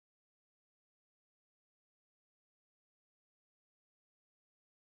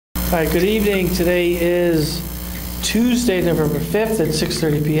All right, good evening. Today is Tuesday, November 5th at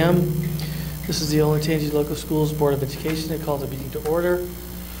 6:30 p.m. This is the Olentangy Local Schools Board of Education. I call the meeting to order.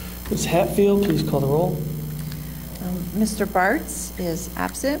 Ms. Hatfield, please call the roll. Mr. Bartz is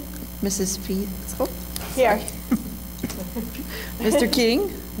absent. Mrs. Fiesel? Here. Mr. King?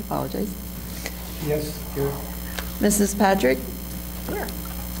 I apologize. Yes, here. Mrs. Patrick? Here.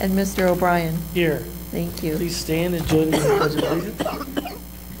 And Mr. O'Brien? Here. Thank you. Please stand and join me in the Pledge of Allegiance.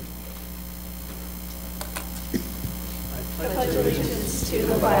 I pledge allegiance to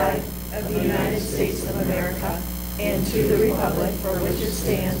the flag of the United States of America and to the republic for which it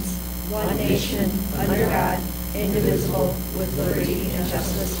stands, one nation, under God, indivisible, with liberty and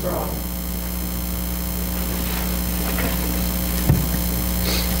justice for all.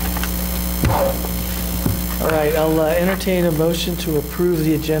 All right, I'll entertain a motion to approve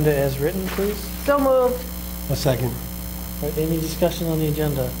the agenda as written, please. So moved. A second. All right, any discussion on the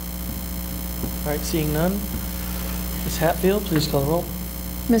agenda? All right, seeing none. Ms. Hatfield, please call the roll.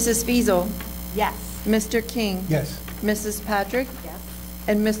 Mrs. Fiesel? Yes. Mr. King? Yes. Mrs. Patrick? Yes.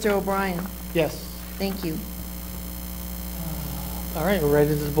 And Mr. O'Brien? Yes. Thank you. All right, we're ready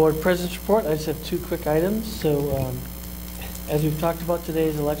to the board president's report. I just have two quick items. So as we've talked about, today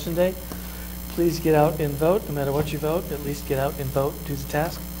is election day. Please get out and vote. No matter what you vote, at least get out and vote, do the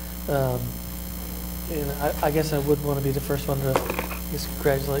task. And I guess I would want to be the first one to just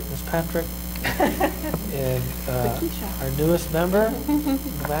congratulate Ms. Patrick and our newest member in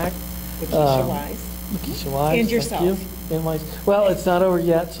the back. Lakeisha Wise. Lakeisha Wise. And yourself. Thank you. And well, it's not over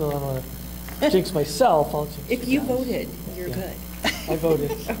yet, so I don't want to jinx myself. I'll jinx If you voted, you're good. I voted.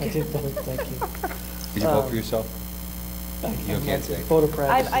 Okay. I did vote. Thank you. Did you vote for yourself? You can't say. Voter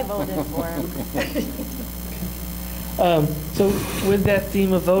practice. I voted for him. So with that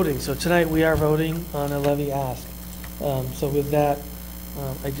theme of voting, so tonight we are voting on a levy ask. So with that,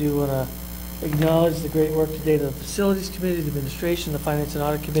 I do want to acknowledge the great work today of the Facilities Committee, the Administration, the Finance and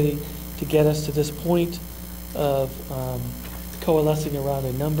Audit Committee to get us to this point of coalescing around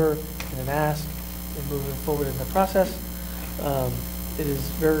a number and an ask and moving forward in the process. It is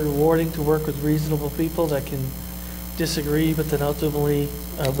very rewarding to work with reasonable people that can disagree but then ultimately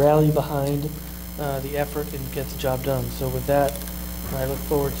rally behind the effort and get the job done. So with that, I look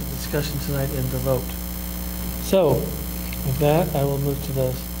forward to the discussion tonight and the vote. So with that, I will move to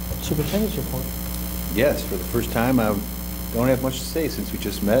the superintendent's report. Yes, for the first time, I don't have much to say since we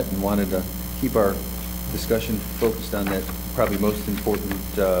just met and wanted to keep our discussion focused on that probably most important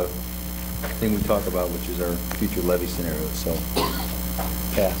thing we talk about, which is our future levy scenario. So,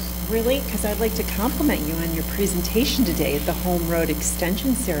 pass. Really? Because I'd like to compliment you on your presentation today at the Home Road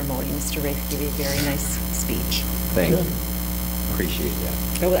Extension Ceremony. Mr. Rafe gave you a very nice speech. Thank you. Appreciate that.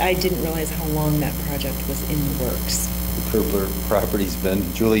 Oh, I didn't realize how long that project was in the works. The Kerbler property's been,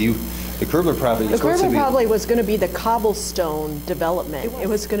 Julie, the Kerbler property The was supposed to Kerbler be probably was going to be the cobblestone development. It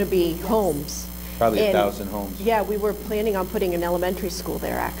was going to be homes. probably And 1,000 homes. Yeah, we were planning on putting an elementary school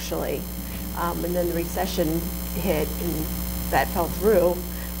there, actually. And then the recession hit, and that fell through.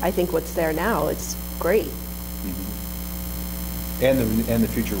 I think what's there now, it's great. Mm-hmm. And the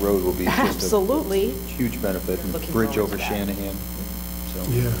future road will be just Absolutely. a huge benefit. And Looking bridge forward over to that. Shanahan. So.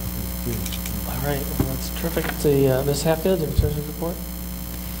 Yeah. All right, well, that's terrific. The Ms. Hatfield, the treasurer's report.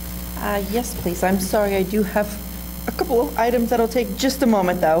 Yes, please. I'm sorry. I do have a couple of items that'll take just a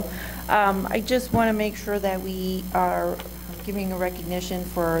moment, though. I just want to make sure that we are giving a recognition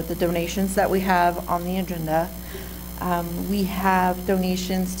for the donations that we have on the agenda. We have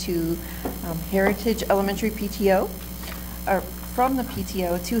donations to Heritage Elementary PTO, or from the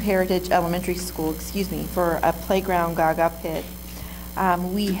PTO to Heritage Elementary School, for a playground gaga pit.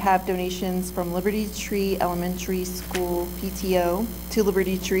 We have donations from Liberty Tree Elementary School PTO to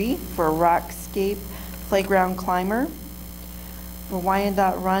Liberty Tree for a Rockscape Playground Climber. For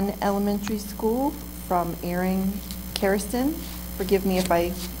Wyandotte Run Elementary School from Erin Karaston. Forgive me if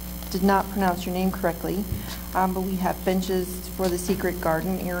I did not pronounce your name correctly. But we have benches for the Secret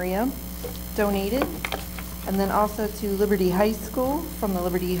Garden area donated. And then also to Liberty High School from the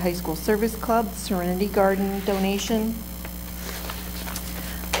Liberty High School Service Club, Serenity Garden donation.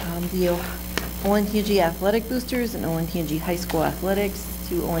 The Olentangy Athletic Boosters and Olentangy High School Athletics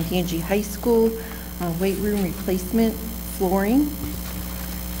to Olentangy High School, weight room replacement flooring.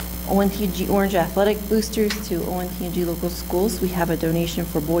 Olentangy Orange Athletic Boosters to Olentangy Local Schools. We have a donation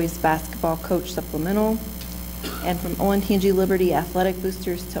for boys basketball coach supplemental. And from Olentangy Liberty Athletic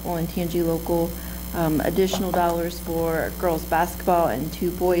Boosters to Olentangy Local, additional dollars for girls basketball and 2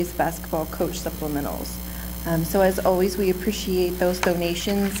 boys basketball coach supplementals. So as always, we appreciate those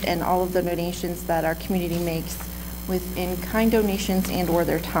donations and all of the donations that our community makes with in-kind donations and/or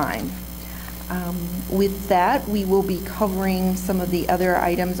their time. With that, we will be covering some of the other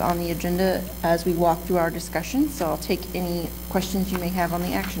items on the agenda as we walk through our discussion, so I'll take any questions you may have on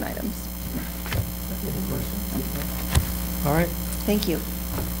the action items. All right, Thank you.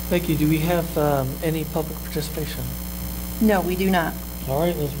 thank you. Do we have any public participation? No, we do not. All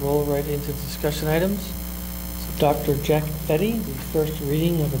right, let's roll right into discussion items. So Dr. Jack Fetty, the first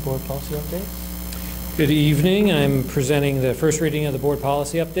reading of the board policy updates. Good evening. I'm presenting the first reading of the board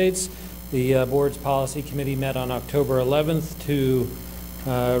policy updates. The board's policy committee met on October 11th to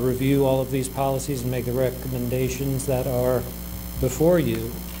review all of these policies and make the recommendations that are before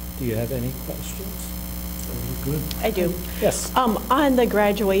you. Do you have any questions? Good. I do. Yes. On the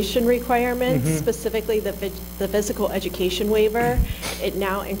graduation requirements, Mhm. specifically the physical education waiver, it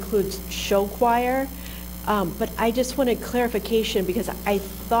now includes show choir. But I just wanted clarification because I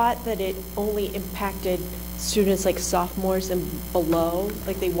thought that it only impacted students like sophomores and below,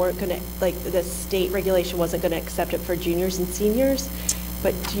 like they weren't going to, like the state regulation wasn't going to accept it for juniors and seniors.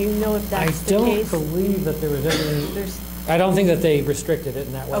 But do you know if that's the case? I don't believe that there was any. There's, I don't think that they restricted it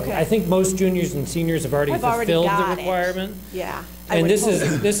in that way. Okay. I think most juniors and seniors have already fulfilled got the it. requirement. Yeah. And this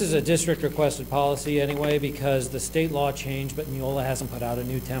is a district requested policy anyway because the state law changed, but Neola hasn't put out a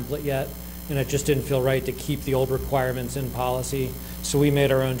new template yet, and it just didn't feel right to keep the old requirements in policy. So we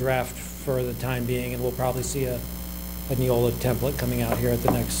made our own draft for the time being, and we'll probably see a Neola template coming out here at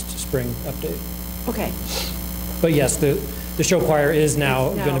the next spring update. Okay. But yes, the show choir is now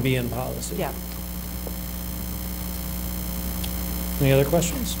It's now- going to be in policy. Yeah. Any other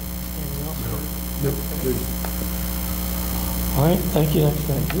questions? All right, thank you, Dr.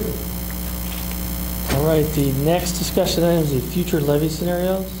 Fetty. All right, the next discussion item is the future levy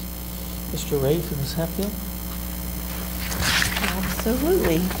scenarios. Mr. Ray from Ms. Hatfield.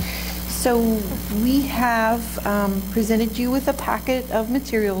 Absolutely. So we have presented you with a packet of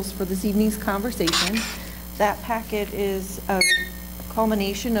materials for this evening's conversation. That packet is a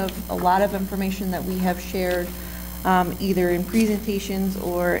culmination of a lot of information that we have shared either in presentations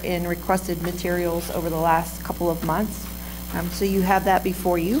or in requested materials over the last couple of months. So you have that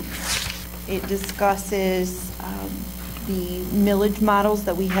before you. It discusses the millage models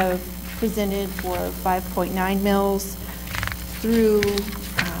that we have presented for 5.9 mils through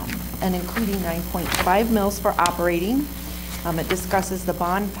and including 9.5 mils for operating. It discusses the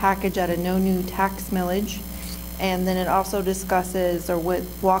bond package at a no new tax millage. And then it also discusses or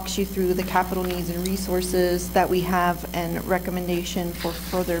walks you through the capital needs and resources that we have and recommendation for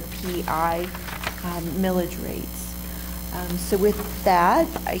further PI millage rates. So with that,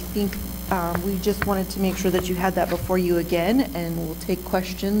 I think we just wanted to make sure that you had that before you again, and we'll take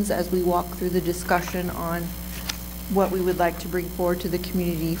questions as we walk through the discussion on what we would like to bring forward to the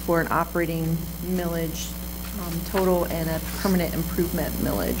community for an operating millage total and a permanent improvement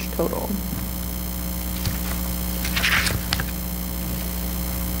millage total.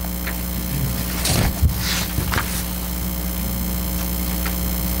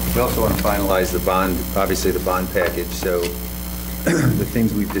 We also want to finalize the bond, obviously the bond package, so the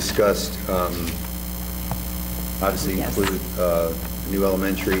things we've discussed obviously Yes. include a new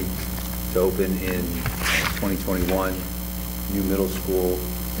elementary to open in 2021, new middle school,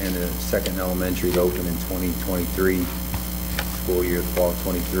 and a second elementary to open in 2023, school year, fall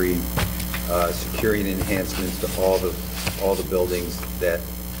 23, security and enhancements to all the buildings the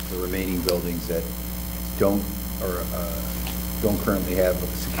remaining buildings that don't currently have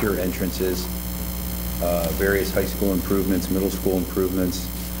secure entrances, various high school improvements, middle school improvements,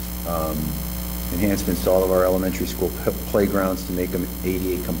 enhancements to all of our elementary school playgrounds to make them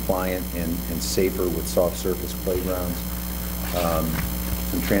ADA compliant and safer with soft surface playgrounds,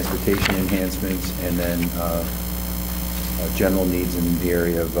 some transportation enhancements, and then general needs in the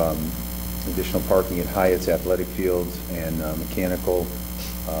area of additional parking at Hyatt's athletic fields and mechanical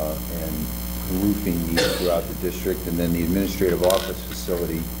and roofing needs throughout the district, and then the administrative office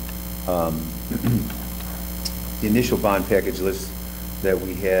facility. The initial bond package list that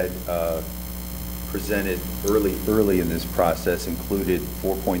we had presented early in this process included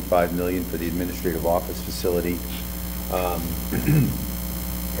 $4.5 million for the administrative office facility.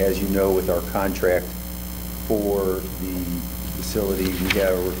 As you know, with our contract for the facility, we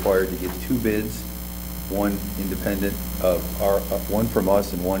are required to get 2 bids, one independent of one from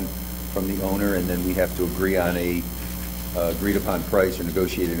us and one from the owner, and then we have to agree on a agreed upon price or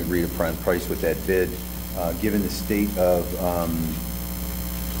negotiate an agreed upon price with that bid. Given the state of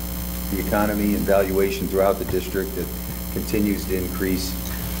the economy and valuation throughout the district that continues to increase,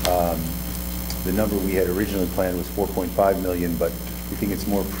 the number we had originally planned was $4.5 million, but we think it's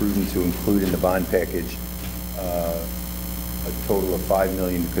more prudent to include in the bond package a total of $5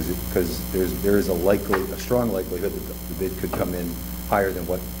 million because there is a strong likelihood that the bid could come in higher than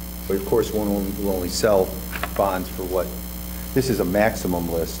what, but of course we'll only sell bonds for what, this is a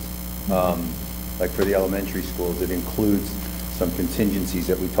maximum list. Like for the elementary schools, it includes some contingencies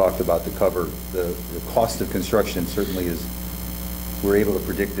that we talked about to cover the cost of construction. Certainly is, we're able to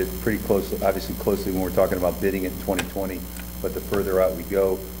predict it pretty closely, obviously closely when we're talking about bidding it in 2020, but the further out we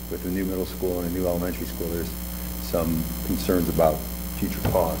go with the new middle school and a new elementary school, there's some concerns about future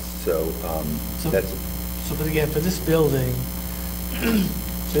costs. So that's. So, but again, for this building,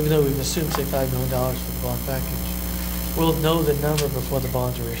 so even though we've assumed, say, $5 million for the bond package, we'll know the number before the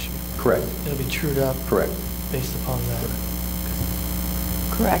bonds are issued. Correct. It'll be trued up. Correct. Based upon that.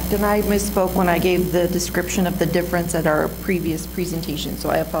 Correct, and I misspoke when I gave the description of the difference at our previous presentation, so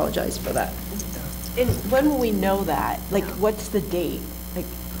I apologize for that. And when will we know that? Like, what's the date? Like,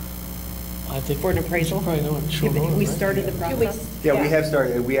 I think For an appraisal? you probably know in short order, we right? started the process? Yeah, we have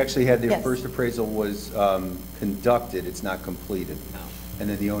started. We actually had their Yes. first appraisal was conducted. It's not completed. And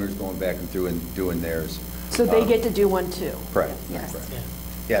then the owner's going back and through and doing theirs. So they get to do one too? Correct. Yes. Yeah.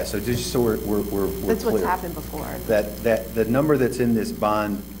 Yeah, so just so we're That's what's clear. happened before. That the number that's in this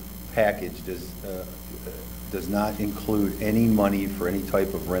bond package does not include any money for any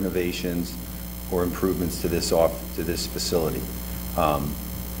type of renovations or improvements to this facility.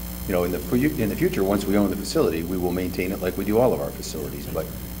 You know, in the future, once we own the facility, we will maintain it like we do all of our facilities. But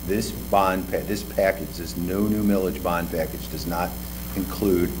this this package, this no new millage bond package, does not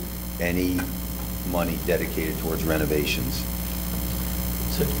include any money dedicated towards renovations.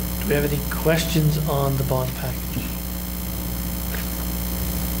 So do we have any questions on the bond package?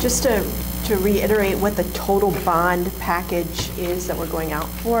 Just to reiterate what the total bond package is that we're going out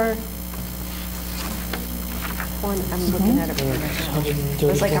for. I'm looking at it right now.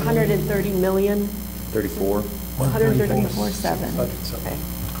 It's like 130 million, 34? 134.7. okay.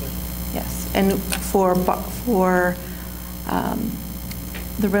 Yes, and for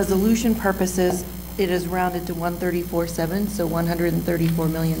the resolution purposes, it is rounded to 134.7, so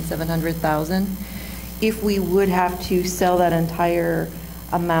 134,700,000. If we would have to sell that entire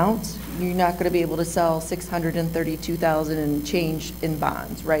amount, you're not going to be able to sell 632,000 and change in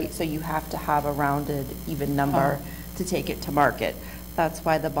bonds, right? So you have to have a rounded, even number to take it to market. That's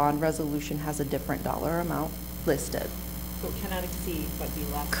why the bond resolution has a different dollar amount listed. So it cannot exceed, but be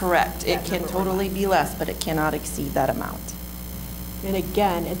less. Correct. It That can number or totally less. be less, but it cannot exceed that amount. And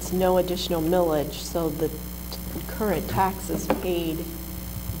again, it's no additional millage, so the current taxes paid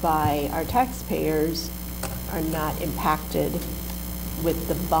by our taxpayers are not impacted with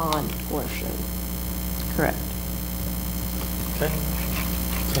the bond portion. Correct. Okay.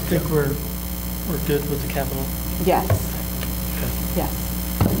 So I think we're good with the capital. Yes, Okay. yes.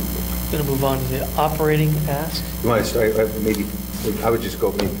 Going to move on to the operating ask. You want to start, maybe, I would just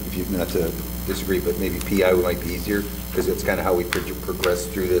go, maybe, if you, not to disagree, but maybe PI might be easier, because it's kind of how we progress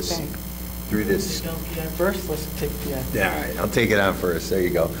through this, Okay. through this. Take on PI first, let's take PI. Yeah, all right, I'll take it on first, there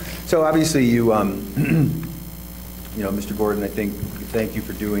you go. So obviously you, you know, Mr. Gordon, I think, thank you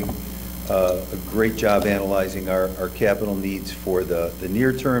for doing a great job analyzing our capital needs for the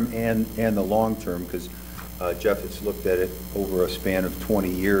near term and the long term, because Jeff has looked at it over a span of 20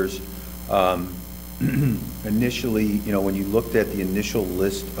 years. Initially, you know, when you looked at the initial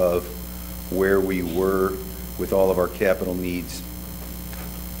list of where we were with all of our capital needs,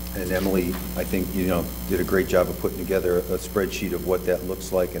 and Emily, I think, you know, did a great job of putting together a spreadsheet of what that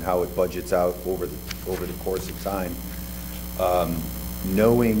looks like and how it budgets out over the course of time.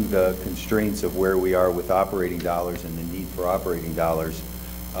 Knowing the constraints of where we are with operating dollars and the need for operating dollars,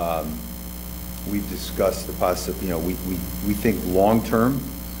 we've discussed the possibility, you know, we think long-term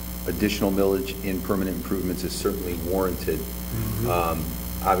additional millage in permanent improvements is certainly warranted.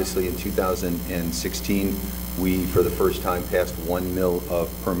 Obviously, in 2016, we, for the first time, passed 1 mil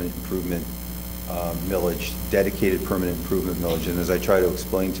of permanent improvement millage, dedicated permanent improvement millage. And as I try to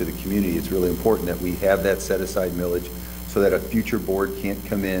explain to the community, it's really important that we have that set-aside millage so that a future board can't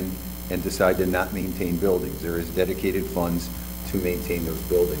come in and decide to not maintain buildings. There is dedicated funds to maintain those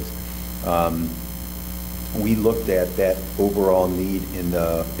buildings. We looked at that overall need in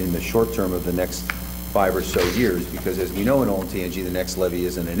the short term of the next 5 or so years, because as we know in Olentangy, the next levy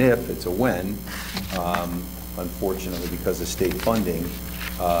isn't an if, it's a when. Unfortunately, because of state funding,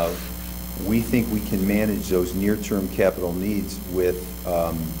 we think we can manage those near-term capital needs with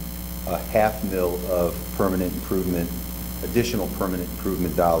a $0.5 mil of permanent improvement, additional permanent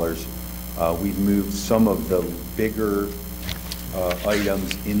improvement dollars. We've moved some of the bigger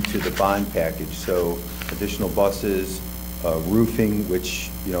items into the bond package, so additional buses, roofing, which,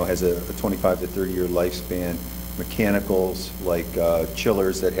 has a 25 to 30-year lifespan, mechanicals like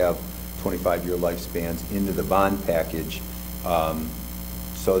chillers that have 25-year lifespans into the bond package,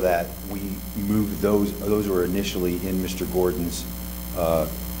 so that we moved those. Those were initially in Mr. Gordon's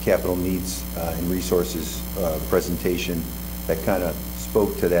capital needs and resources presentation that kind of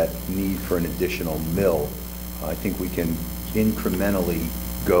spoke to that need for an additional mill. I think we can incrementally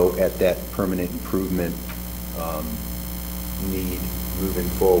go at that permanent improvement need moving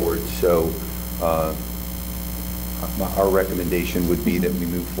forward. So our recommendation would be that we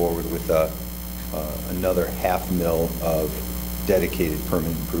move forward with another $500,000 of dedicated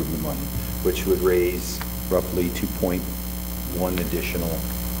permanent improvement money, which would raise roughly $2.1 million additional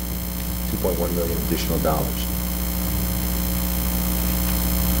dollars.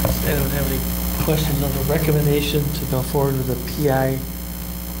 I don't have any questions on the recommendation to go forward with a PI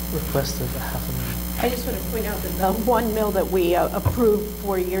request of $500,000. I just want to point out that the $1 million that we approved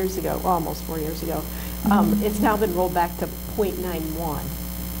 4 years ago, almost 4 years ago, it's now been rolled back to .91.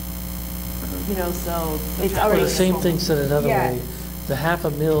 So it's Or already. the same thing said another Yeah. way. The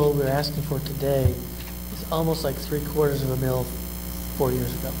 $500,000 we're asking for today is almost like $750,000 4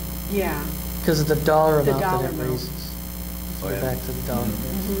 years ago. Yeah. Because of the dollar The amount that dollar it amount. raises. Oh, Go yeah. back to the dollar.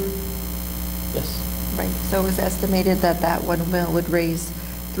 Yes. Right, so it was estimated that that $1 million would raise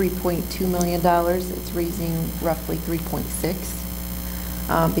 $3.2 million. It's raising roughly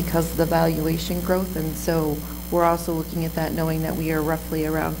 3.6 because of the valuation growth. And so we're also looking at that knowing that we are roughly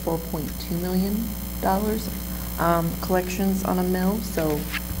around $4.2 million collections on a mill. So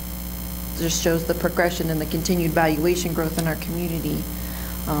it just shows the progression and the continued valuation growth in our community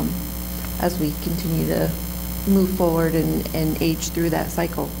as we continue to move forward and age through that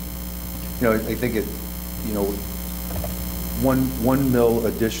cycle. I think it, one mil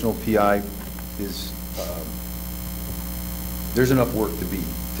additional PI is, there's enough work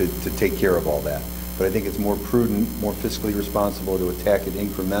to take care of all that. But I think it's more prudent, more fiscally responsible to attack it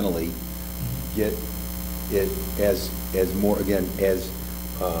incrementally, get it as more, again, as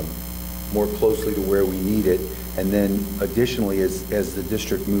more closely to where we need it. And then additionally, as the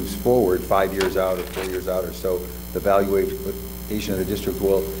district moves forward, 5 years out or 4 years out or so, the valuation of the district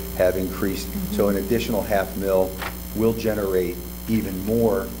will have increased. So an additional $500,000 will generate even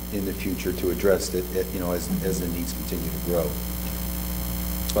more in the future to address it, as the needs continue to grow.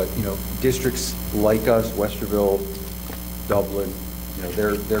 But, districts like us, Westerville, Dublin,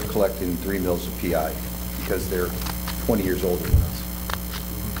 they're collecting 3 mils of PI because they're 20 years older than us.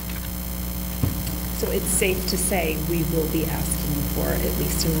 So it's safe to say we will be asking for at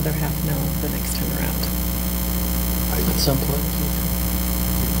least another $500,000 the next time around. At some point.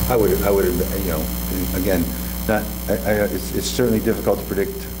 I would, again, it's certainly difficult to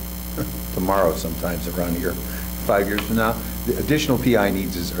predict tomorrow sometimes around here. 5 years from now, the additional PI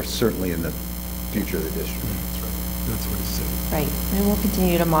needs are certainly in the future of the district. That's what it said. Right, and we'll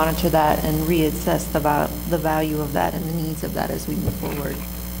continue to monitor that and reassess the value of that and the needs of that as we move forward.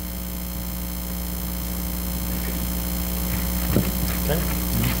 Okay,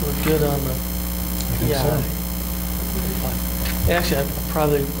 we're good on the PI. Actually, I'm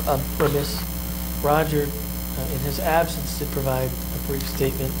probably remiss. Roger, in his absence, did provide a brief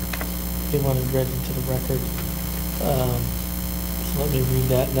statement. He wanted read into the record. So let me read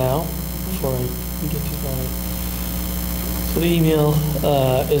that now before I get to that. So the email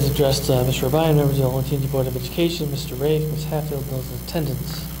is addressed to Mr. O'Brien, members of the Olentangy Board of Education, Mr. Rafe, Ms. Hatfield, those in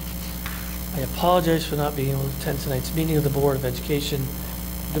attendance. I apologize for not being able to attend tonight's meeting of the Board of Education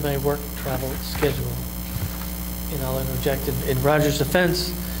due to my work travel schedule. And I'll interject in Roger's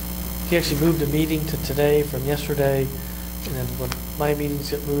defense, he actually moved a meeting to today from yesterday, and then when my meetings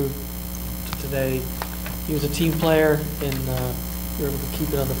get moved to today, he was a team player, and we were able to keep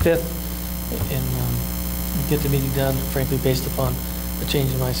it on the 5th and get the meeting done, frankly, based upon a change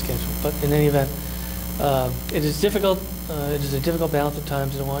in my schedule. But in any event, it is difficult. It is a difficult balance at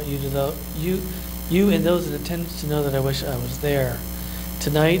times, and I want you to know, you and those in attendance to know that I wish I was there.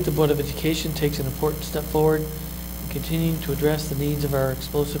 Tonight, the Board of Education takes an important step forward in continuing to address the needs of our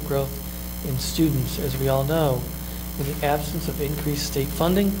explosive growth in students. As we all know, in the absence of increased state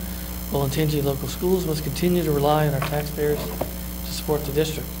funding, Olentangy local schools must continue to rely on our taxpayers to support the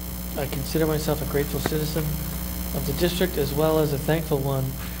district. I consider myself a grateful citizen of the district as well as a thankful one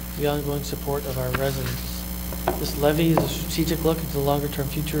for the ongoing support of our residents. This levy is a strategic look into the longer-term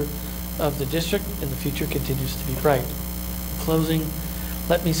future of the district, and the future continues to be bright. In closing,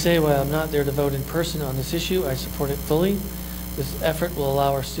 let me say, while I'm not there to vote in person on this issue, I support it fully. This effort will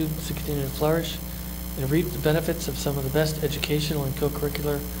allow our students to continue to flourish and reap the benefits of some of the best educational and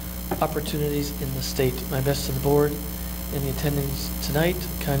co-curricular opportunities in the state. My best to the board and the attendings tonight.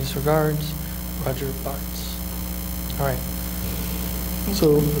 Kindest regards, Roger Bartz. All right.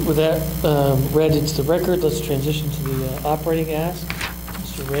 So with that read into the record, let's transition to the operating ask.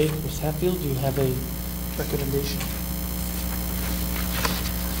 Mr. Ray, Ms. Hatfield, do you have a recommendation?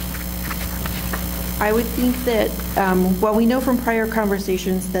 I would think that, well, we know from prior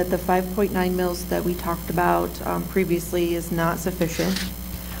conversations that the 5.9 mils that we talked about previously is not sufficient.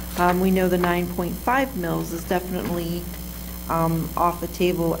 We know the 9.5 mils is definitely off the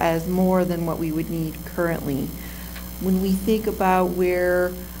table as more than what we would need currently. When we think about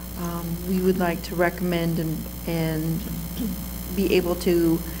where we would like to recommend and be able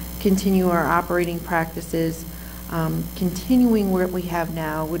to continue our operating practices, continuing what we have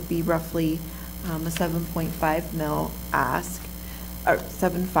now would be roughly a 7.5 mil ask, or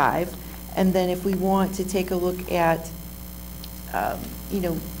 7.5. And then if we want to take a look at,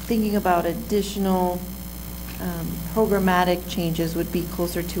 thinking about additional programmatic changes would be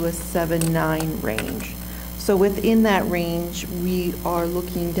closer to a 7.9 range. So within that range, we are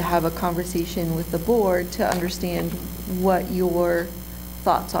looking to have a conversation with the board to understand what your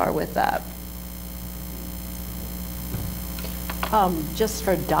thoughts are with that. Just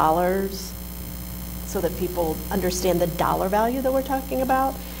for dollars, so that people understand the dollar value that we're talking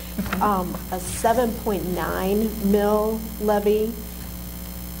about, a 7.9 mil levy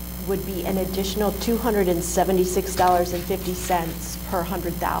would be an additional $276.50 per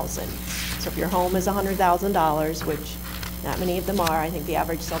 100,000. So if your home is $100,000, which not many of them are, I think the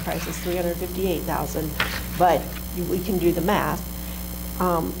average sale price is $358,000, but we can do the math.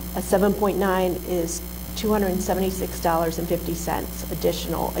 A 7.9 is $276.50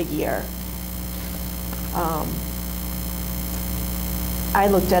 additional a year. I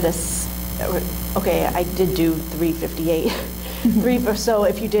looked at okay, I did do 358. So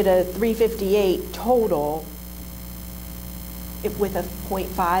if you did a 358 total with a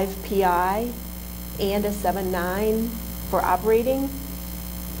 0.5 PI and a 7.9 for operating,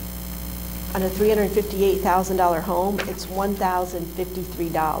 on a $358,000 home, it's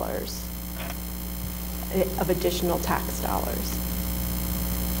 $1,053 of additional tax dollars.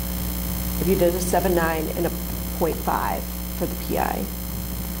 If you did a 7.9 and a 0.5 for the PI.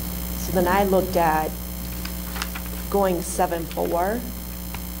 So then I looked at going 7.4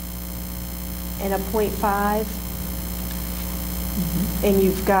 and a 0.5, and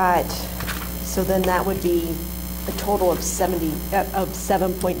you've got, so then that would be a total of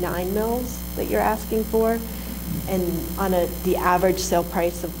 7.9 mils that you're asking for, and on the average sale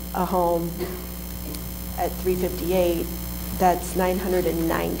price of a home at 358, that's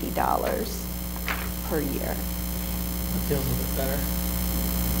 $990 per year. That feels a little bit better.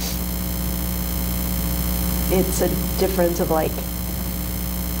 It's a difference of like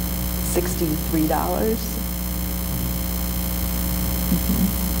 $63.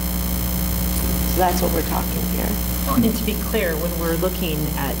 So that's what we're talking here. And to be clear, when we're looking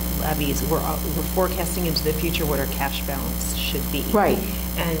at levies, we're forecasting into the future what our cash balance should be. Right.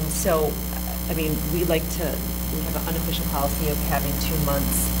 And so, I mean, we have an unofficial policy of having 2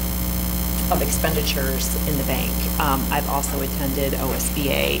 months of expenditures in the bank. I've also attended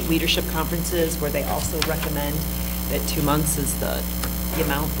OSBA leadership conferences where they also recommend that 2 months is the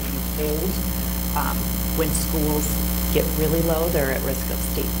amount that you hold. When schools get really low, they're at risk of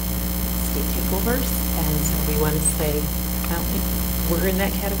state takeovers, and so we want to stay, I don't think we're in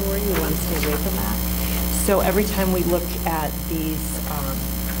that category, we want to stay away from that. So every time we look at these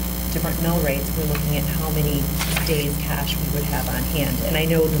different mill rates, we're looking at how many days cash we would have on hand. And I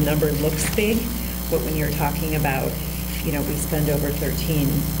know the number looks big, but when you're talking about, we spend over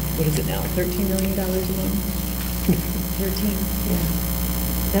what is it now, $13 million a month? 13? Yeah.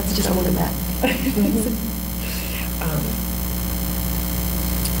 That's just one of that.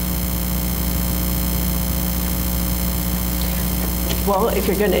 Well, if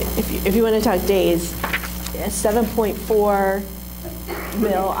you want to talk days, a 7.4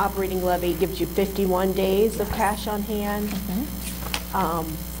 mil operating levy gives you 51 days of cash on hand,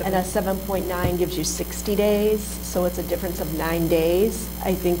 and a 7.9 gives you 60 days, so it's a difference of 9 days.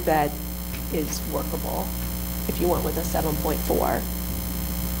 I think that is workable if you went with a 7.4.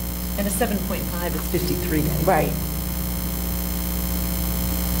 And a 7.5 is 53 days. Right.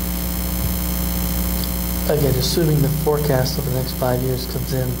 Again, assuming the forecast of the next 5 years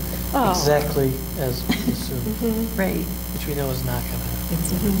comes in exactly as we assume. Right. Which we know is not going to happen.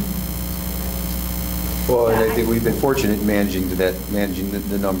 Well, and I think we've been fortunate in managing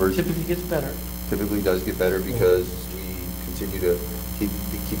the numbers. Typically gets better. Typically does get better because we continue to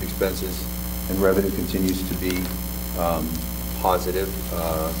keep expenses and revenue continues to be positive.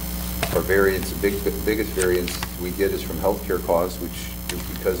 Our variance, the biggest variance we get is from healthcare costs, which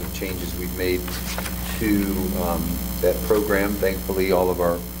is because of changes we've made to that program. Thankfully, all of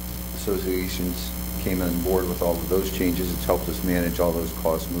our associations came on board with all of those changes. It's helped us manage all those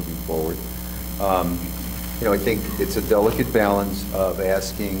costs moving forward. You know, I think it's a delicate balance of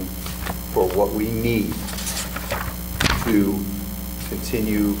asking for what we need to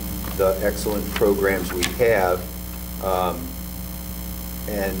continue the excellent programs we have.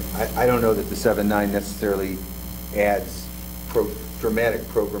 And I don't know that the 7.9 necessarily adds dramatic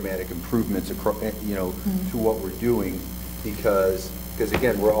programmatic improvements across, you know, to what we're doing, because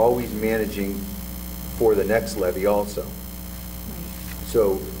again, we're always managing for the next levy also.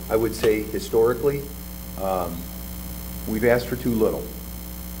 So I would say historically, we've asked for too little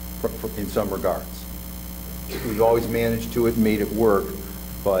in some regards. We've always managed to it and made it work,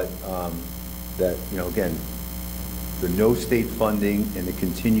 but that, you know, again, the no state funding and the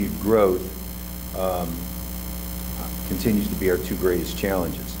continued growth continues to be our two greatest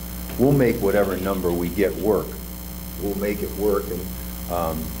challenges. We'll make whatever number we get work. We'll make it work, and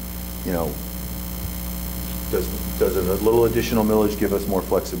you know, does a little additional millage give us more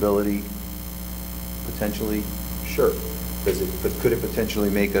flexibility? Potentially, sure. But could it potentially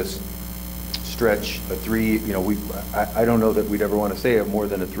make us stretch a I don't know that we'd ever want to say more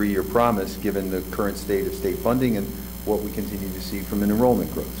than a 3-year promise, given the current state of state funding and what we continue to see from an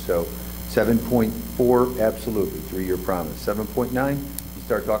enrollment growth. So 7.4, absolutely, 3-year promise. 7.9, you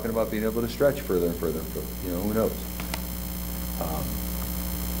start talking about being able to stretch further and further and further. You know, who knows?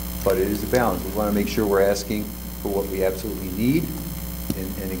 But it is a balance. We want to make sure we're asking for what we absolutely need,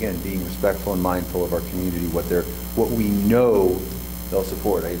 and again, being respectful and mindful of our community, what we know they'll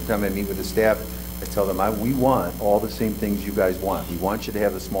support. Every time I meet with the staff, I tell them, we want all the same things you guys want. We want you to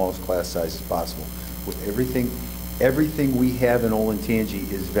have the smallest class size as possible. With everything we have in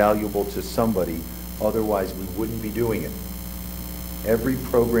Olentangy is valuable to somebody, otherwise we wouldn't be doing it. Every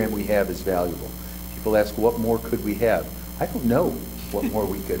program we have is valuable. People ask, what more could we have? I don't know what more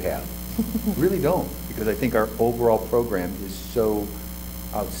we could have. Really don't, because I think our overall program is so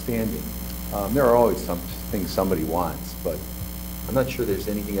outstanding. There are always some things somebody wants, but I'm not sure there's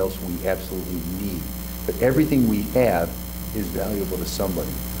anything else we absolutely need. But everything we have is valuable to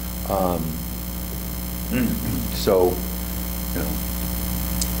somebody. So, you know,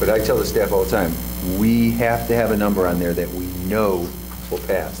 but I tell the staff all the time, we have to have a number on there that we know will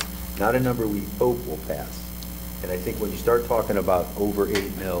pass, not a number we hope will pass. And I think when you start talking about over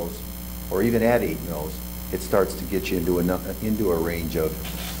 8 mils, or even at 8 mils, it starts to get you into a range of,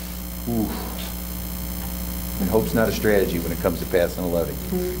 ooh. And hope's not a strategy when it comes to passing a levy.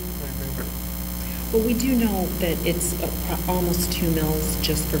 Well, we do know that it's almost 2 mils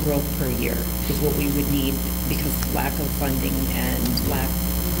just for growth per year is what we would need, because lack of funding and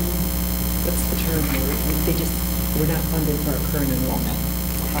what's the term here? We're not funded for our current enrollment.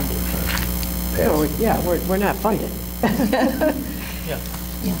 We're funded for. No, yeah, we're not funded. Yeah.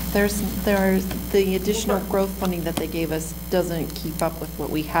 Yeah, there's the additional growth funding that they gave us doesn't keep up with what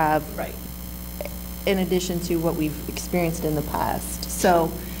we have. Right. In addition to what we've experienced in the past.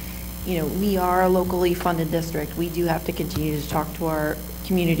 So, you know, we are a locally funded district. We do have to continue to talk to our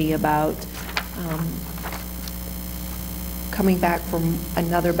community about coming back from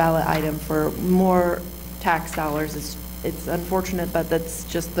another ballot item for more tax dollars. It's unfortunate, but that's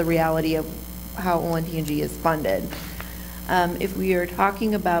just the reality of how Olentangy is funded. If we are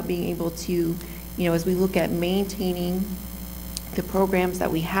talking about being able to, you know, as we look at maintaining the programs that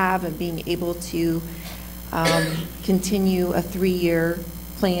we have and being able to continue a 3-year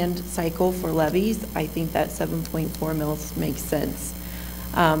planned cycle for levies, I think that 7.4 mils makes sense.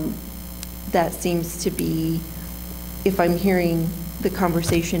 That seems to be, if I'm hearing the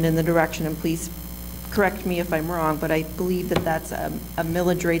conversation in the direction, and please correct me if I'm wrong, but I believe that that's a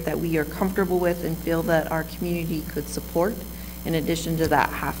millage rate that we are comfortable with and feel that our community could support, in addition to that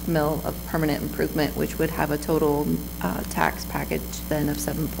 $0.5 mil of permanent improvement, which would have a total tax package then of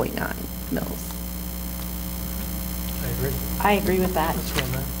 7.9 mils. I agree. I agree with that. That's where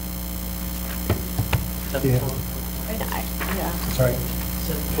I'm at. Yeah. Yeah. Sorry.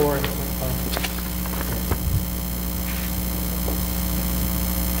 7.4 and 7.5.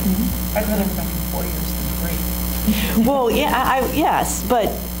 I'd rather go back in 4 years than 3. Well, yeah, yes, but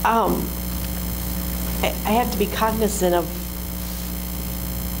I have to be cognizant of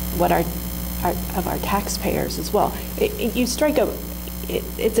what our taxpayers as well. You strike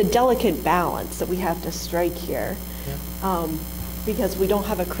it's a delicate balance that we have to strike here, because we don't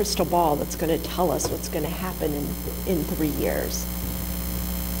have a crystal ball that's going to tell us what's going to happen in 3 years.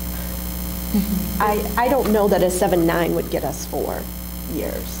 I don't know that a 7.9 would get us 4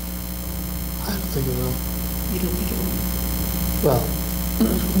 years. I don't think it will. You don't think it will? Well,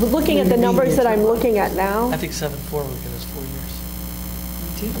 Looking at the Maybe numbers that I'm it's- looking at now, I think 7.4 would get us 4 years,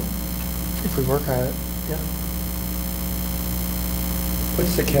 You do? if we work on it, yeah.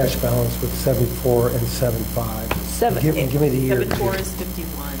 What's the cash balance with 7.4 and 7.5? Give me the year. 7.4 is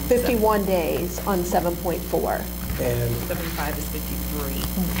 51. 51 days on 7.4. And 75 is 53.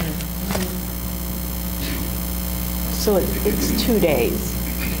 So it's 2 days.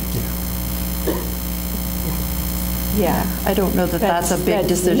 Yeah. I don't know that that's a big That's- no.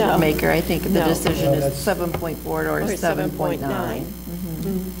 decision maker. I think the No. decision No, is that's- 7.4 or Or 7.9. 7.9.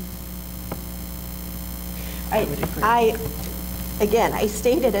 Mhm. would agree. Again, I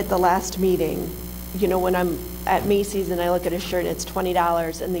stated at the last meeting, you know, when I'm at Macy's and I look at a shirt and it's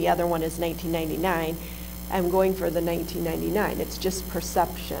 $20 and the other one is $19.99, I'm going for the $19.99. It's just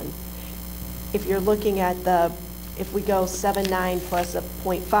perception. If you're looking at if we go 7.9 plus a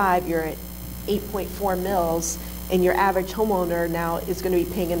 0.5, you're at 8.4 mils, and your average homeowner now is going to be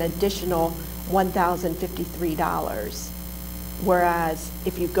paying an additional $1,053. Whereas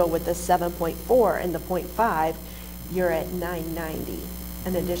if you go with the 7.4 and the 0.5, you're at $990,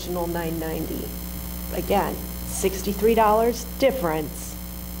 an additional $990. Again, $63 difference,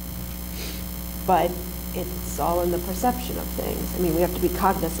 but it's all in the perception of things. I mean, we have to be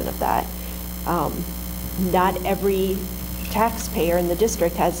cognizant of that. Not every taxpayer in the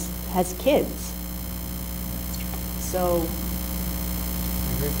district has kids. So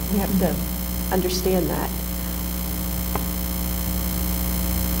we have to understand that.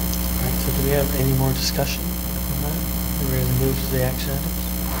 All right, so do we have any more discussion on that? Are we ready to move to the action items?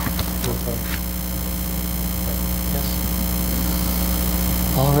 Yes?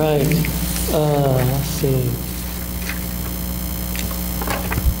 All right, let's see.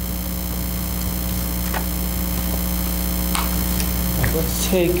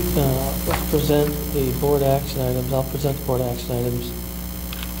 Let's present the board action items. I'll present the board action items.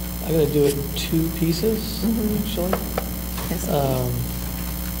 I'm going to do it in 2 pieces, actually. Yes.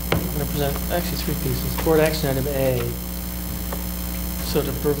 I'm going to present, actually 3 pieces. Board action item A. So to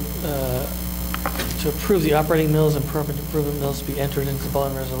approve the operating mills and permanent improvement mills be entered into the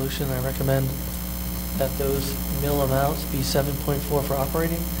bond resolution, I recommend that those mill amounts be 7.4 for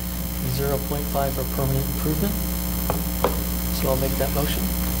operating and 0.5 for permanent improvement. So I'll make that motion.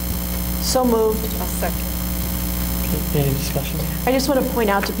 So moved. I'll second. Okay, any discussion? I just want to point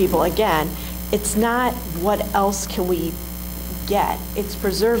out to people, again, it's not what else can we get. It's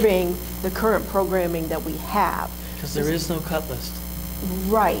preserving the current programming that we have. Because there is no cut list.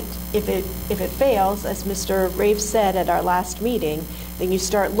 Right. If it fails, as Mr. Rafe said at our last meeting, then you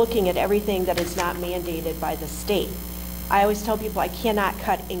start looking at everything that is not mandated by the state. I always tell people I cannot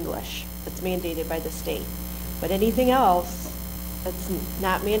cut English. It's mandated by the state. But anything else that's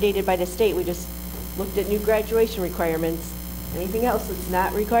not mandated by the state, we just looked at new graduation requirements. Anything else that's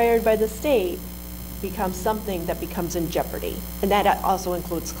not required by the state becomes something that becomes in jeopardy. And that also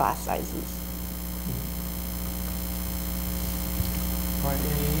includes class sizes. All right,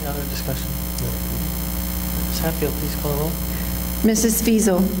 any other discussion? Ms. Hatfield, please call the roll. Mrs.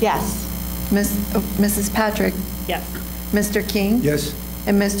 Fiesel, Yes. Mrs. Patrick, Yes. Mr. King, yes,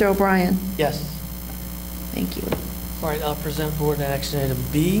 and Mr. O'Brien. Yes. Thank you. All right, I'll present board action item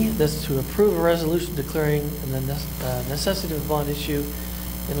B. That's to approve a resolution declaring the necessity of a bond issue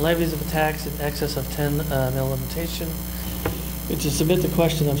in levies of a tax in excess of 10 mil limitation, which is submit the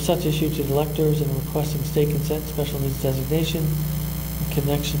question of such issue to the electors and requesting state consent special needs designation in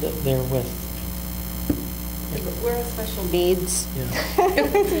connection therewith. We're a special needs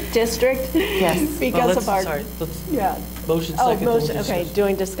Yeah. district. Yes. Well, Because let's- of our, Sorry, let's, yeah. motion Oh, second. then we'll motion, okay, discuss.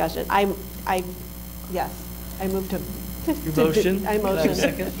 doing discussion. Yes, I moved to. You motion? I Can have a motion.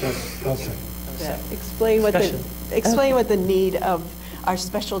 second? I'll say. Yeah. Explain what Discussion. explain what the need of our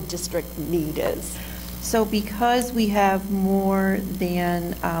special district need is. So because we have more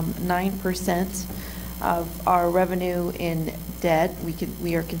than 9% of our revenue in debt,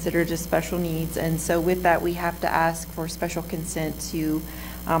 we are considered as special needs. And so with that, we have to ask for special consent to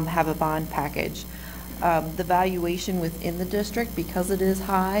have a bond package. The valuation within the district, because it is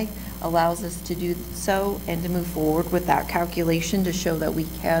high, allows us to do so and to move forward with that calculation to show that we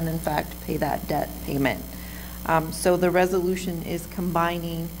can, in fact, pay that debt payment. So the resolution is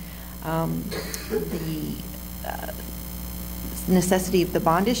combining the necessity of the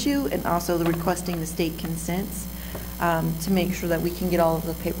bond issue and also the requesting the state consents to make sure that we can get all of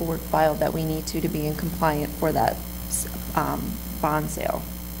the paperwork filed that we need to be in compliant for that bond sale.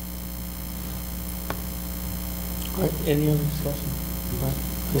 All right, any other discussion? All right,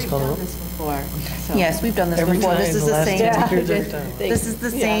 Please call the roll. this before. so- Yes, we've done this Every before. time, This is the the last same. 10 years, every time. This is the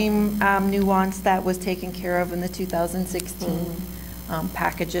Yeah. same nuance that was taken care of in the 2016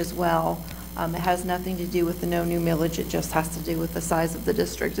 package as well. It has nothing to do with the no new millage, it just has to do with the size of the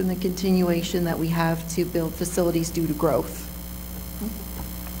district and the continuation that we have to build facilities due to growth.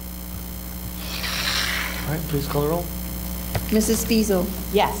 All right, please call the roll. Mrs. Fiesel,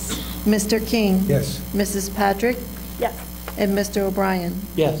 Yes. Mr. King, Yes. Mrs. Patrick, Yes. and Mr. O'Brien.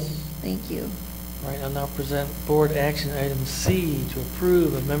 Yes. Thank you. All right, I'll now present board action item C to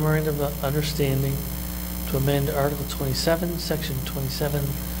approve a memorandum of understanding to amend Article 27, Section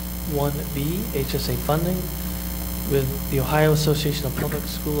 27-1B, HSA funding with the Ohio Association of Public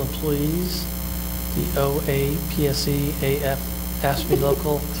School Employees, the OAPSE AF ASPE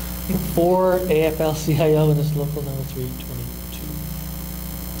Local 4 AFL-CIO, and it's local number 322.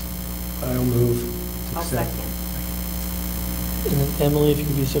 I'll move to I'll accept. second. And then Emily, if you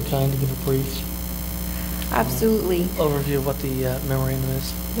could be so kind to give a brief Absolutely. overview of what the memorandum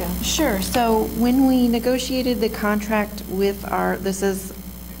is. Yeah. Sure. So when we negotiated the contract with this is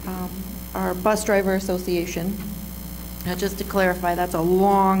our bus driver association. Now, just to clarify, that's a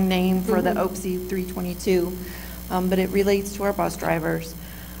long name for the OPSI 322, but it relates to our bus drivers.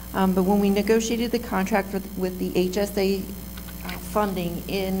 But when we negotiated the contract with the HSA funding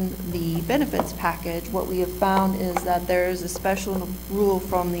in the benefits package, what we have found is that there is a special rule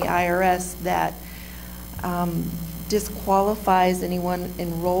from the IRS that disqualifies anyone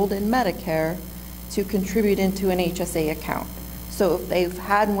enrolled in Medicare to contribute into an HSA account. So if they've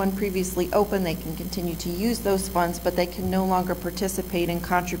had one previously open, they can continue to use those funds, but they can no longer participate in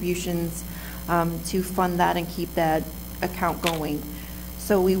contributions to fund that and keep that account going.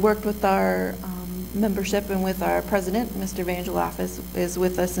 So we worked with our membership and with our president, Mr. Vangeloff is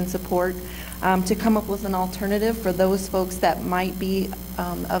with us in support, to come up with an alternative for those folks that might be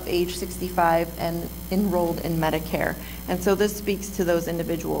of age 65 and enrolled in Medicare. And so this speaks to those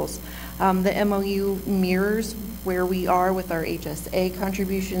individuals. The MOU mirrors where we are with our HSA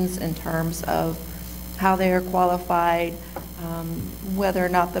contributions in terms of how they are qualified, whether or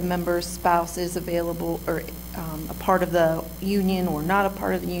not the member's spouse is available or a part of the union or not a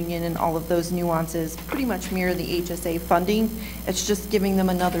part of the union, and all of those nuances pretty much mirror the HSA funding. It's just giving them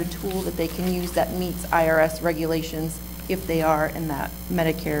another tool that they can use that meets IRS regulations if they are in that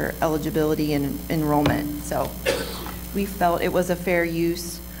Medicare eligibility and enrollment. So we felt it was a fair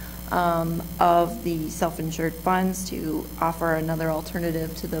use of the self-insured funds to offer another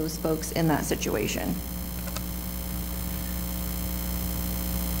alternative to those folks in that situation.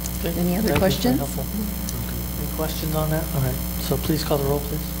 Okay. Any other Thank you. Very questions? helpful. Any questions on that? All right, so please call the roll,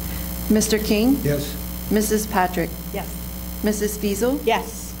 please. Mr. King? Yes. Mrs. Patrick? Yes. Mrs. Fiesel,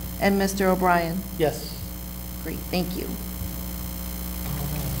 Yes. and Mr. O'Brien? Yes. Great, thank you.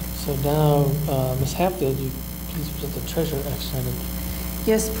 So now, Ms. Hatfield, you please present the treasurer action item.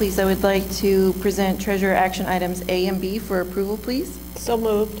 Yes, please, I would like to present treasurer action items A and B for approval, please. So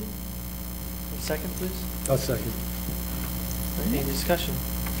moved. Second, please. I'll second. All right, any discussion?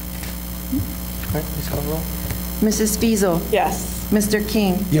 All right, please call the roll. Mrs. Fiesel, Yes. Mr.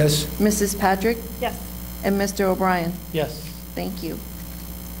 King, Yes. Mrs. Patrick, Yes. and Mr. O'Brien. Yes. Thank you.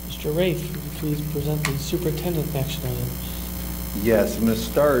 Mr. Rafe, would you please present the superintendent action items? Yes, I'm going to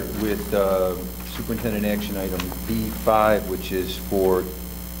start with Superintendent Action Item B5, which is for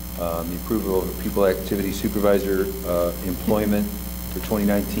the approval of a Pupil Activity Supervisor employment for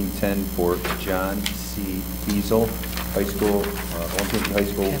 2019-10 for John C. Fiesel, high school, Olentangy High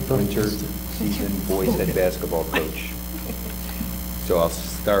School Can't vote winter against it. season boys head basketball coach. So I'll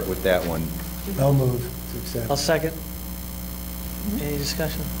start with that one. I'll move to accept. I'll second. Any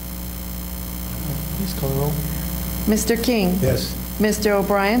discussion? Please call the roll. Mr. King, Yes. Mr.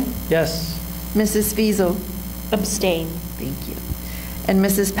 O'Brien, Yes. Mrs. Fiesel, Abstain. thank you, and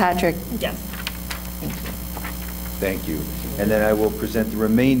Mrs. Patrick. Yes. Thank you. Thank you. And then I will present the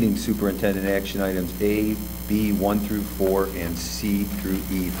remaining superintendent action items A, B, 1 through 4, and C through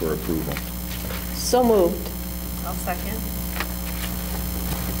E for approval. So moved. I'll second.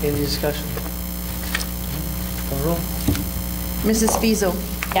 Any discussion? Call the roll. Mrs. Fiesel,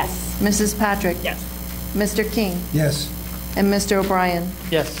 Yes. Mrs. Patrick, Yes. Mr. King, Yes. and Mr. O'Brien.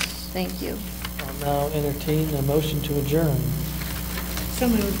 Yes. Thank you. I'll now entertain a motion to adjourn. So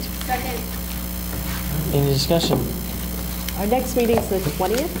moved. Any discussion? Our next meeting's the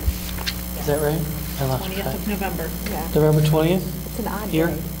 20th? Is that right? I lost 20th track. of November. Yeah. November 20th? It's an odd Here?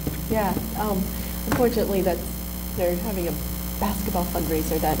 day. Yeah. Unfortunately, they're having a basketball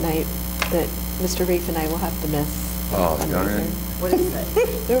fundraiser that night that Mr. Rafe and I will have to miss. Oh, darn it. What is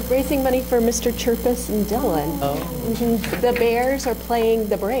it? They're raising money for Mr. Chirpus and Dylan. Oh, Mhm. The Bears are playing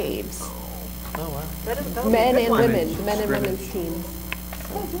the Braves, oh, wow. That'll be a men good and one. women, the men and Scrimmage. women's teams.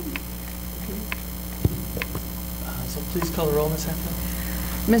 So please call the roll, Ms. Hatfield.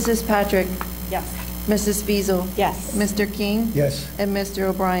 Mrs. Patrick, Yes. Mrs. Fiesel, Yes. Mr. King, Yes. and Mr.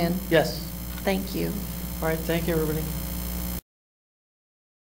 O'Brien. Yes. Thank you. All right, thank you, everybody.